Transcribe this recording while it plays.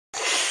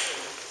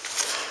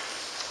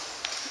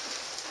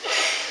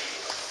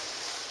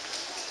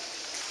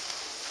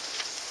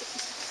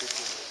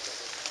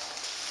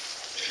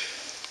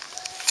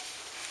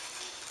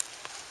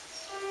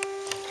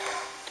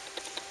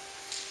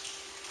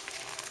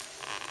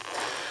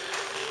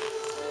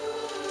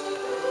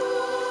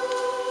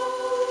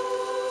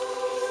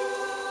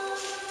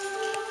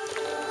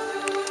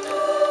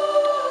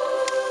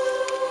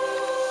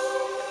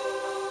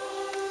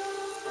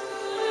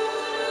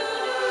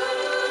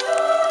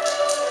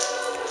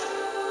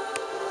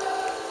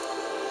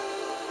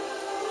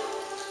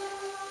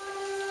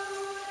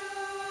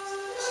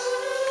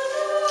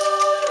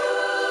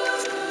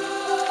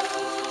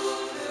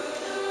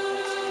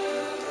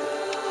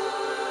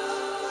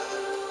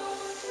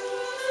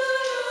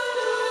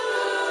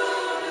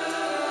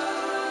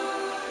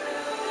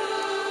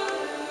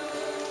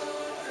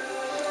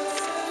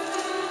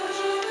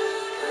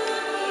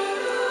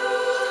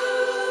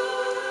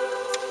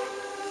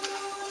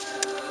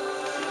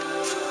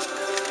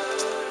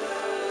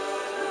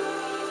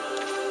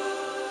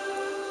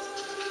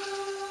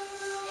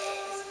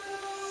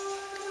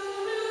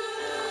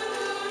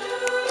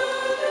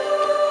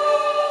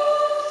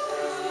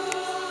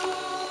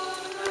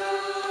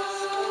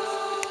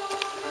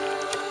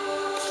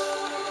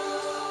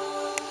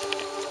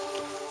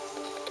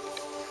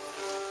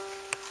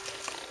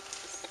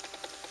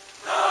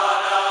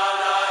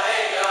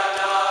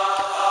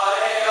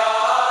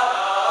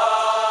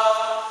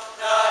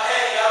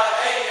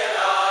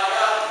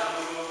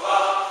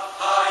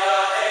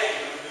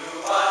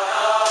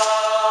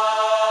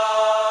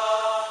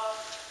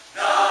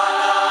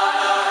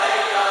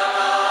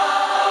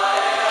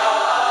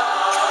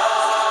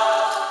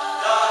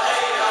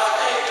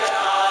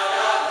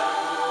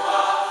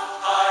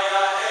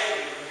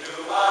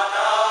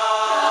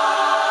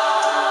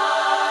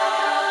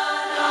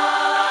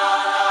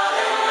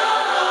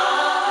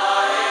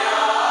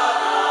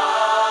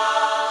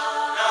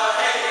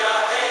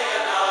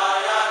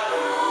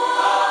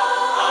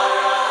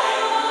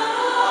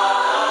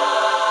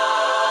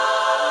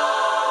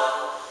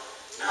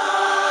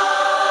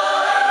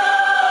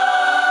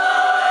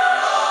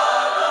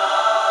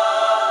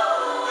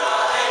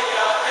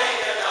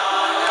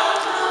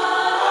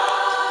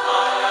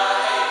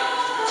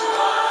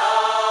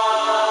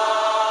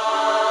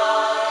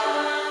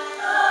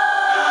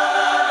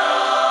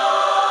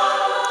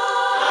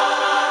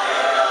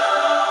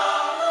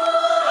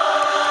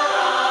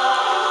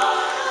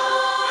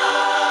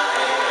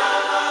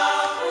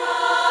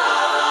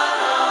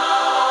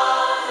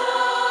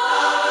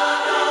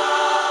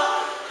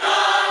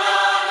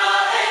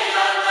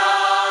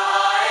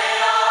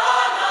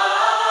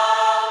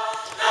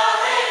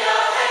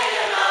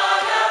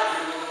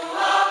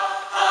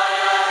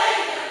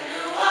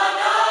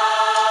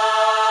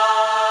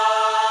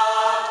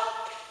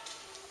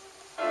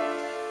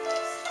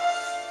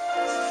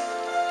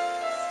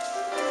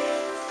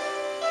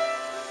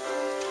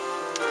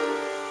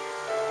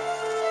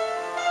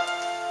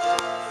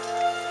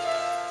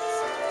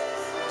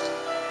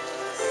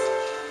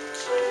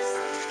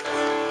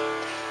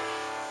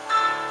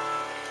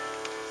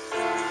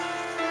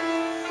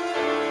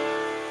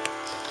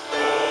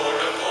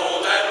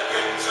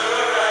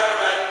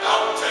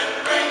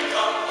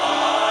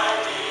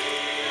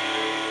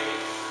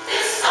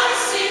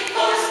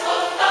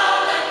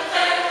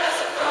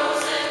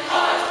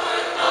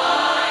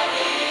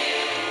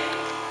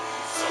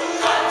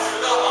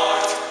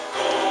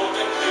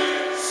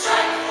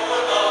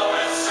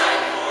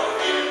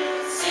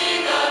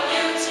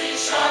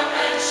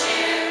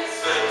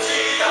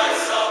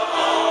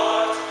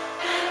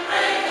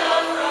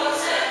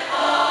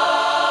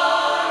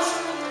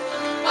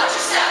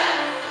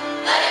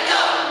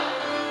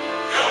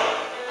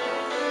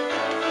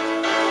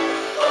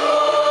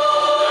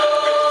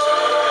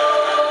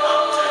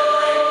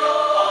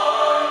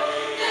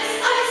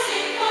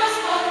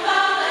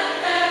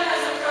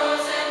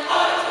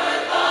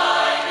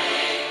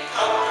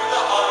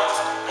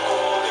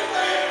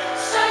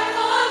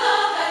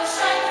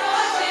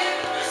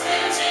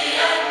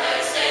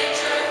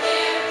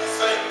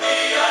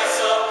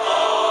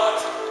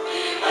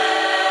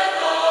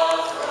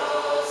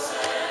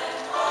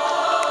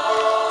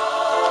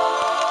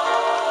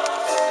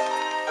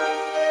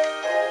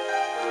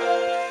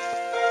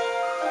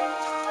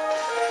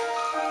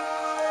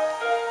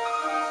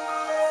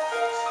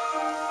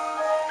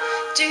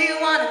Do you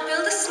want to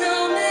build a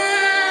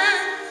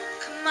snowman?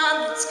 Come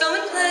on, let's go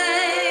and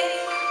play.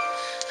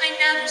 I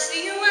never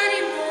see you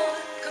anymore.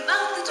 Come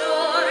out the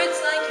door,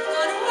 it's like you've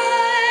gone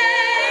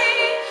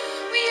away.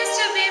 We used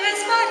to be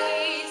best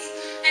buddies,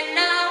 and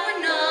now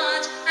we're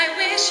not. I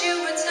wish you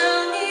would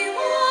tell me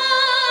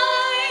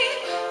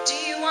why. Do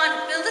you want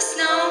to build a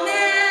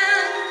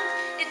snowman?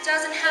 It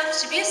doesn't have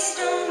to be a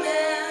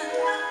snowman.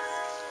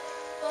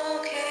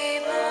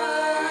 Okay,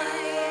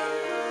 bye.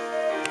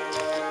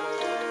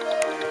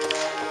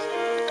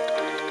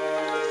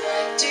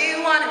 Do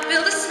you want to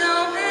build a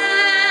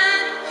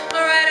snowman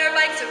or ride our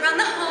bikes around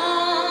the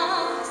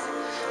halls?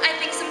 I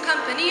think some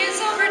company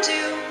is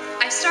overdue.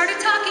 I've started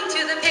talking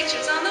to the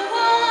pictures on the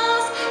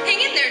walls.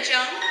 Hang in there,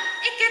 Joan.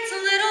 It gets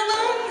a little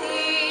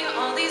lonely,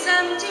 all these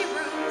empty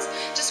rooms,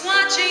 just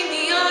watching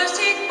the hours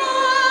tick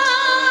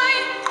by.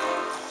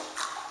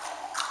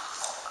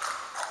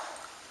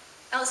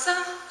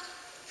 Elsa,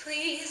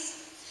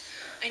 please,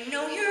 I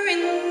know you're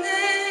in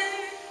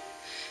there.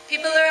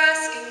 People are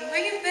asking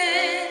where you've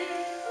been.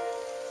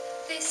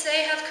 They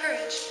say have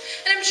courage,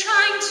 and I'm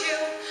trying to.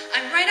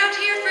 I'm right out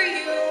here for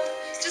you.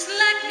 Just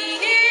let me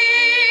in.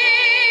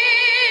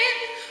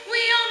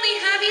 We only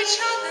have each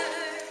other.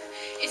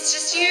 It's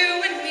just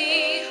you and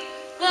me.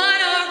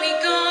 What are we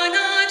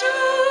gonna do?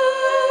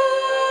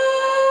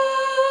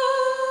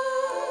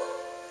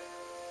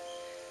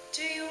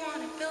 Do you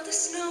want to build a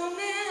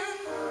snowman?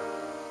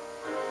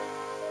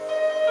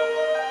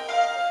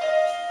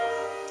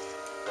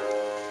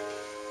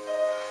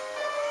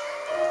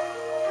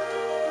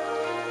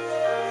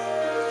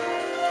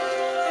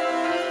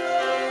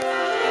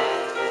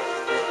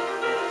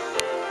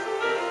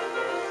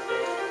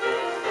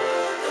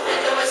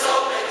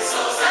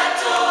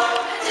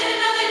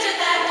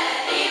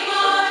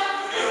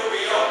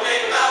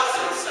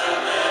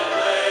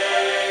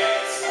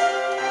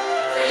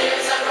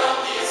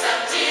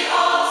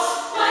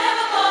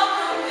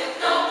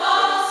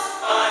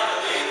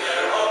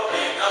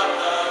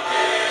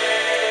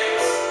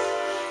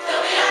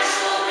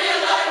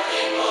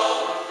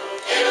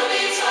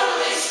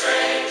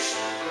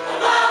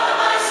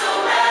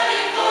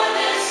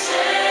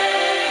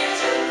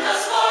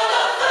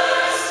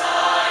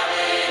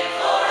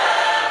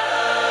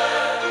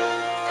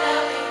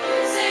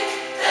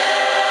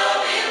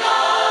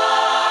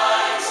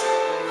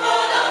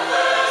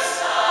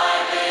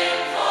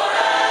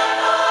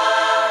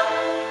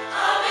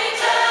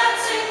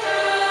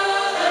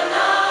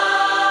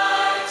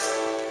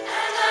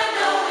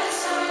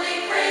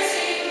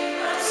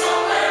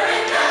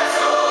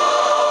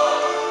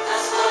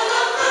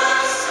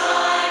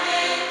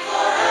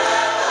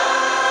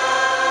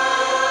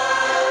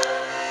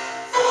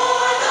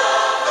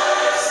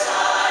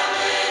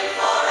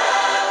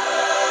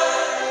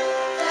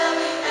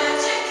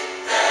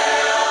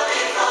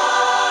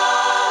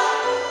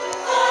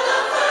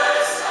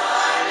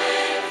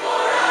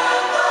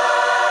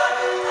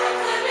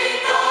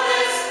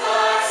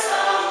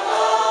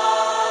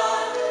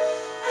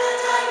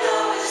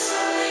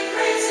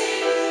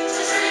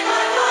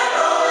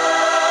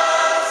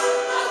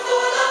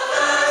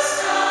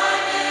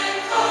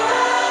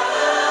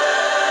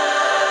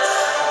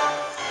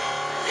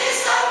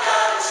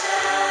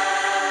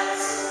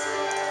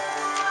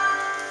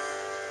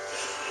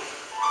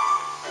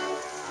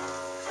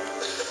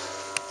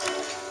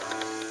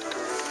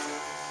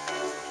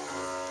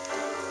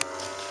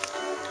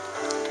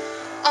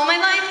 All my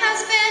life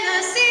has been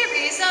a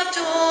series of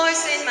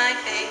doors in my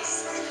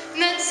face,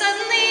 and then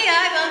suddenly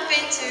I bump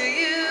into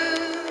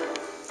you.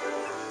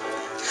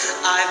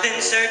 I've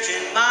been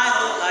searching my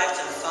whole life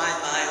to find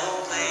my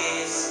own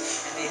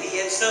place, and maybe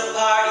it's the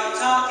party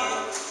talking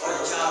or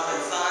the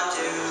chocolate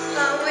fondue.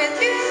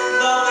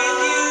 But with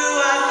you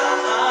I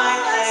found my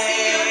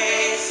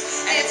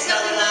place, and it's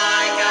nothing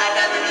like I've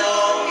ever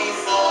known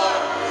before.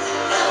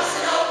 Love's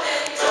an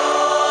open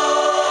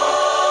door.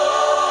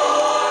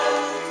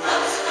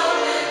 Love's an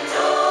open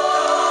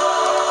door.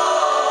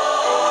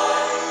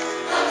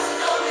 Love's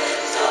an open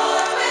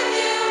door with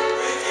you.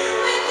 With you,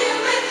 with you,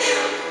 with you.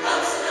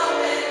 Love's an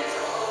open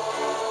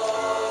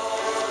door.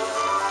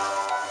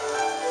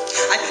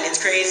 I mean,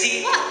 it's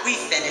crazy. What? We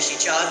finish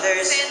each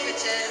other's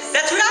sandwiches.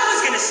 That's what I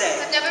was gonna say.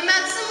 I've never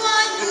met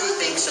someone Who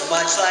thinks so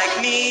much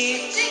like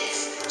me?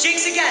 Jinx.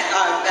 Jinx again.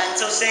 Our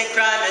mental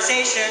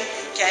synchronization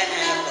can't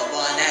have but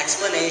one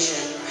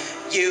explanation.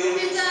 You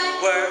And I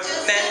were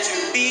just meant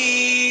to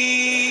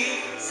be.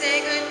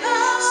 Say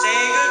goodbye.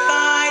 Say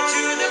goodbye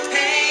to the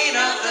pain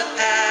of the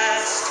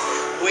past.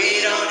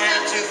 We don't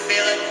have to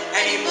feel it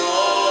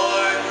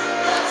anymore.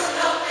 Love's an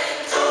open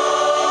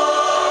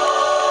door.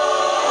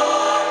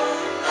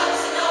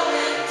 Love's an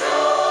open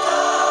door.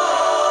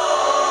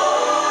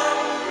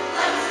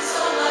 Life is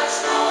so much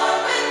more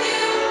with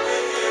you.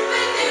 With you,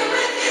 with you,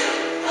 with you.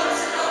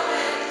 Love's an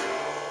open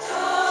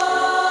door.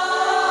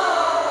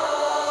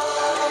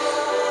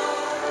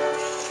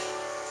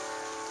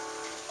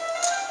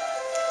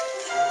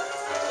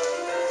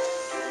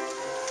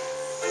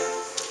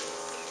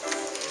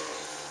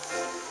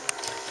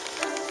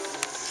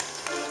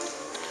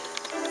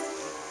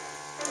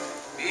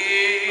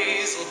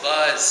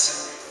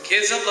 buzz.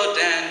 Kids upload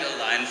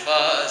dandelion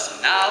fuzz,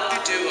 and I'll be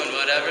doing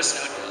whatever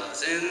snow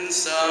does in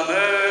summer.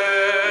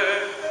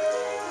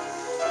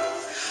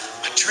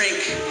 A drink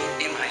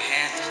in my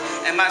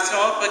hand, and my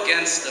snow up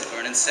against the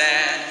burning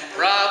sand.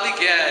 Probably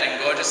getting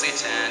gorgeously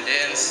tanned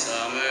in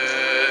summer.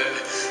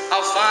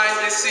 I'll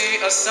finally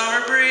see a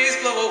summer breeze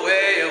blow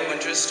away a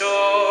winter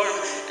storm,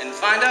 and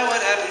find out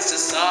what happens to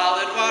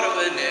solid water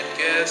when it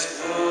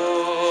gets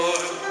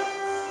warm.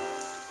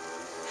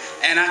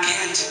 And I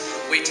can't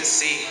wait to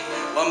see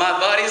what my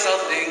buddies all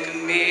think of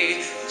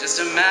me. Just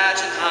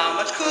imagine how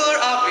much cooler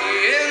I'll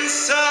be in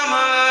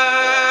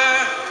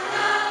summer.